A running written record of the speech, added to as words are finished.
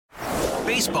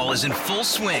Baseball is in full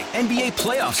swing. NBA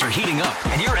playoffs are heating up,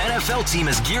 and your NFL team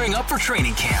is gearing up for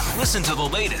training camp. Listen to the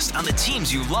latest on the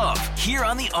teams you love here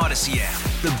on the Odyssey app.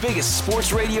 The biggest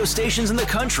sports radio stations in the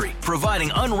country,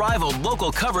 providing unrivaled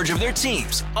local coverage of their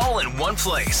teams, all in one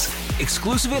place.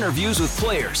 Exclusive interviews with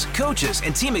players, coaches,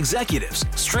 and team executives,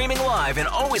 streaming live and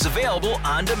always available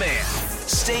on demand.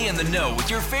 Stay in the know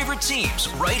with your favorite teams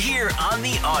right here on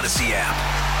the Odyssey app.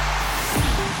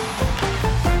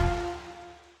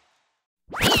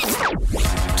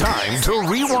 Time to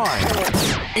rewind.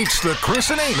 It's the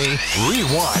Chris and Amy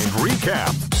Rewind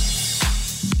Recap.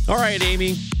 All right,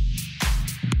 Amy.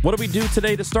 What do we do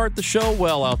today to start the show?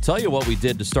 Well, I'll tell you what we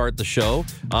did to start the show.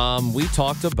 We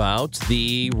talked about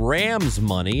the Rams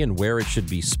money and where it should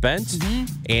be spent,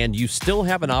 and you still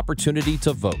have an opportunity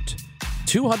to vote.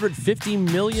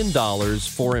 $250 million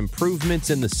for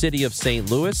improvements in the city of St.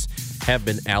 Louis have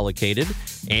been allocated,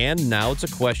 and now it's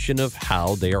a question of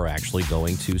how they are actually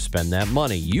going to spend that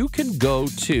money. You can go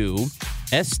to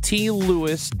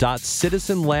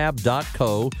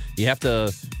stlewis.citizenlab.co. You have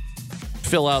to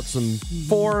fill out some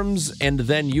forms, and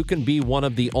then you can be one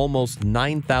of the almost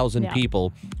 9,000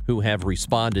 people who have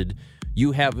responded.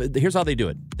 Here's how they do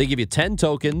it. They give you 10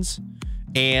 tokens,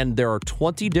 and there are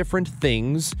 20 different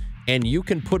things, and you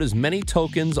can put as many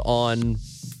tokens on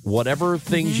whatever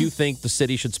things you think the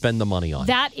city should spend the money on.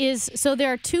 So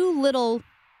there are two little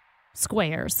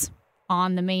squares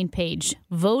on the main page.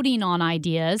 Voting on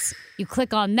ideas. You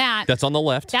click on that. That's on the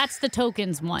left. That's the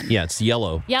tokens one. Yeah, it's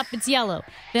yellow. Yep, it's yellow.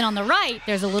 Then on the right,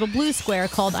 there's a little blue square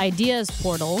called Ideas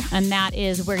Portal, and that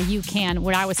is where you can,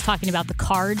 where I was talking about the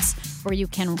cards, where you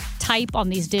can type on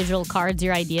these digital cards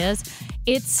your ideas.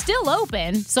 It's still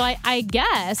open, so I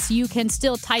guess you can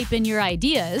still type in your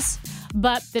ideas,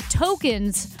 but the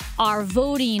tokens are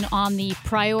voting on the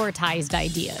prioritized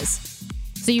ideas.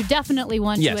 So you definitely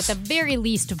want to, at the very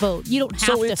least, vote. You don't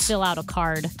have to fill out a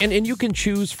card. And you can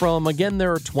choose from, again,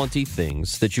 there are 20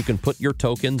 things that you can put your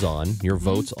tokens on, your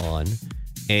votes on,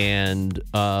 and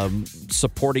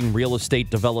supporting real estate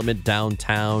development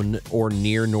downtown or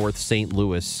near North St.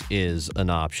 Louis is an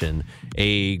option.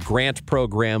 A grant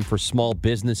program for small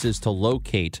businesses to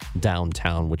locate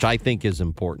downtown, which I think is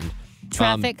important.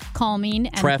 Traffic calming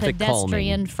and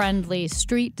pedestrian-friendly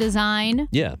street design.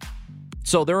 Yeah.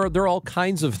 So there are all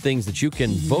kinds of things that you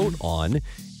can vote on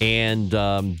and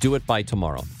do it by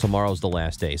tomorrow. Tomorrow's the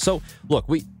last day. So, look,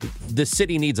 this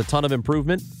city needs a ton of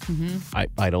improvement.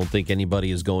 I don't think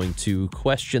anybody is going to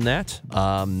question that.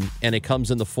 And it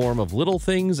comes in the form of little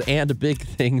things and big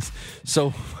things.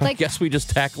 So I guess we just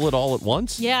tackle it all at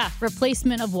once. Yeah,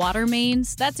 replacement of water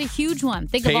mains. That's a huge one.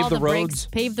 Think of all the breaks.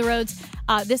 Pave the roads.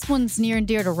 This one's near and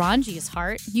dear to Ranji's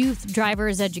heart. Youth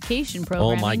Drivers Education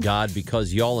Program. Oh, my God,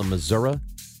 because y'all in Missouri,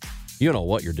 you know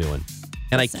what you're doing.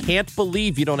 And listen, I can't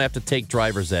believe you don't have to take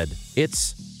driver's ed.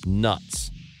 It's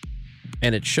nuts.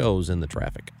 And it shows in the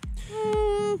traffic.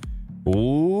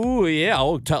 Ooh, yeah.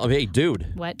 Oh, hey, dude.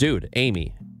 What? Dude,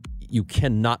 Amy, you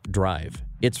cannot drive.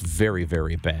 It's very,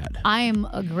 very bad. I am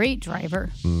a great driver.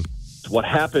 What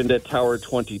happened at Tower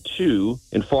 22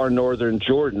 in far northern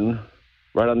Jordan,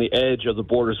 right on the edge of the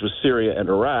borders with Syria and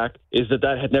Iraq, is that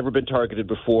had never been targeted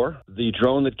before. The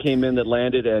drone that came in that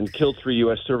landed and killed 3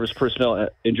 U.S. service personnel,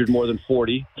 injured more than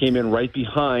 40, came in right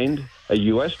behind a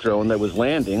U.S. drone that was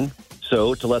landing.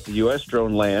 So to let the U.S.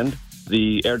 drone land,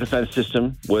 the air defense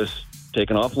system was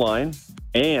taken offline,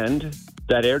 and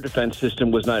that air defense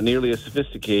system was not nearly as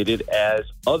sophisticated as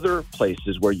other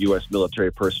places where U.S.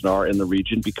 military personnel are in the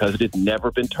region because it had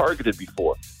never been targeted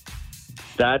before.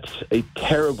 That's a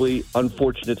terribly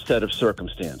unfortunate set of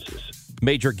circumstances.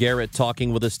 Major Garrett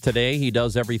talking with us today. He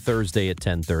does every Thursday at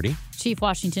 10:30. Chief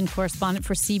Washington correspondent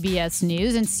for CBS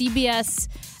News. And CBS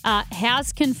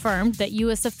has confirmed that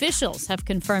U.S. officials have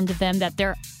confirmed to them that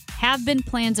there have been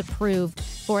plans approved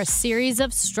for a series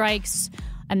of strikes,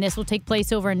 and this will take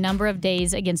place over a number of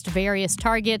days against various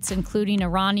targets, including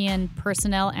Iranian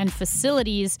personnel and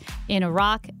facilities in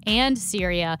Iraq and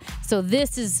Syria. So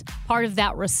this is part of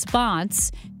that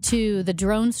response to the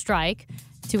drone strike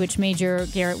to which Major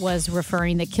Garrett was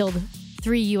referring that killed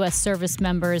 3 U.S. service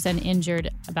members and injured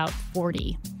about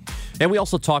 40. And we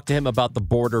also talked to him about the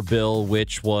border bill,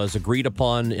 which was agreed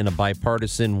upon in a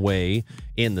bipartisan way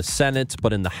in the Senate,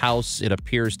 but in the House, it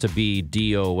appears to be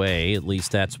DOA. At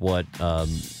least that's what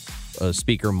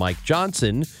Speaker Mike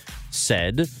Johnson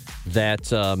said,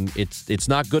 that it's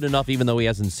not good enough, even though he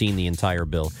hasn't seen the entire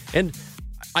bill. And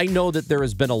I know that there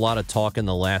has been a lot of talk in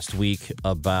the last week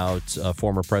about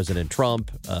former President Trump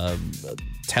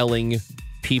telling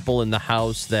people in the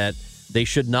House that they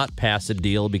should not pass a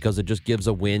deal because it just gives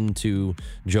a win to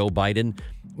Joe Biden.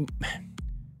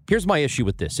 Here's my issue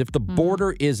with this. If the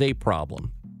border is a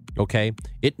problem, okay,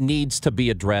 it needs to be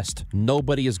addressed.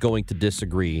 Nobody is going to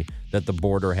disagree that the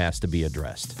border has to be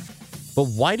addressed. But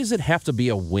why does it have to be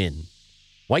a win?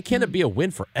 Why can't it be a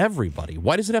win for everybody?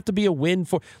 Why does it have to be a win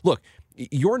for... Look,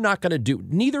 you're not going to do...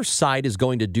 Neither side is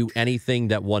going to do anything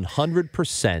that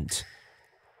 100%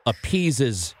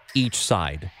 appeases each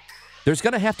side. There's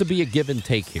going to have to be a give and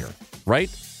take here,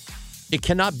 right? It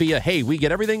cannot be a, hey, we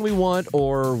get everything we want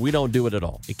or we don't do it at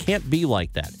all. It can't be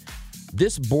like that.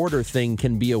 This border thing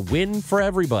can be a win for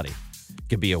everybody. It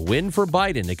could be a win for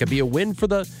Biden. It could be a win for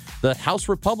the House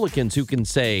Republicans who can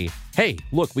say, hey,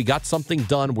 look, we got something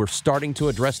done. We're starting to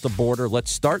address the border. Let's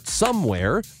start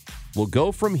somewhere. We'll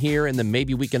go from here, and then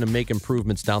maybe we can make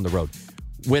improvements down the road.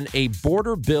 When a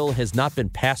border bill has not been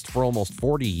passed for almost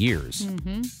 40 years,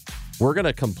 we're going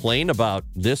to complain about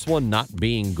this one not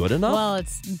being good enough? Well,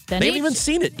 they haven't even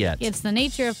seen it yet. It's the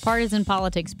nature of partisan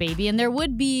politics, baby. And there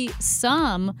would be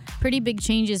some pretty big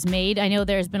changes made. I know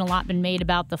there's been a lot been made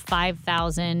about the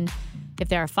 5,000. If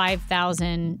there are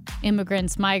 5,000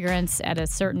 migrants at a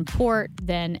certain port,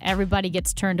 then everybody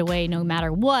gets turned away no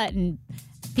matter what. And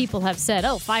people have said,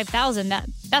 5,000,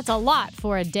 that's a lot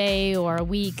for a day or a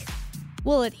week.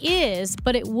 Well, it is,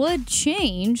 but it would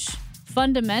change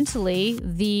fundamentally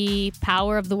the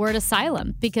power of the word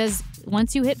asylum, because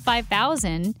once you hit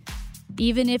 5,000,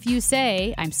 even if you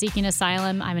say, I'm seeking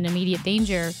asylum, I'm in immediate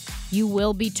danger, you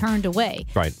will be turned away.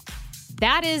 Right.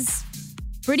 That is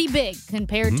pretty big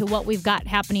compared to what we've got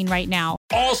happening right now.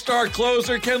 All-star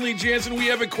closer Kenley Jansen, we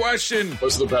have a question.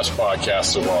 What's the best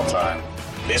podcast of all time?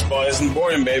 Baseball isn't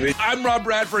boring, baby. I'm Rob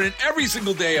Bradford, and every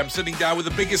single day I'm sitting down with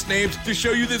the biggest names to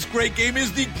show you this great game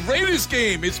is the greatest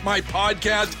game. It's my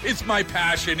podcast. It's my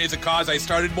passion. It's a cause I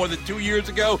started more than 2 years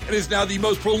ago and is now the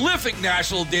most prolific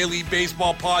national daily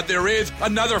baseball pod there is.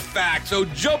 Another fact. So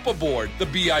jump aboard the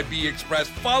BIB Express.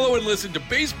 Follow and listen to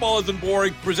Baseball Isn't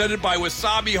Boring, presented by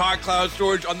Wasabi Hot Cloud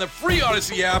Storage on the free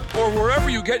Odyssey app or wherever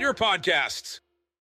you get your podcasts.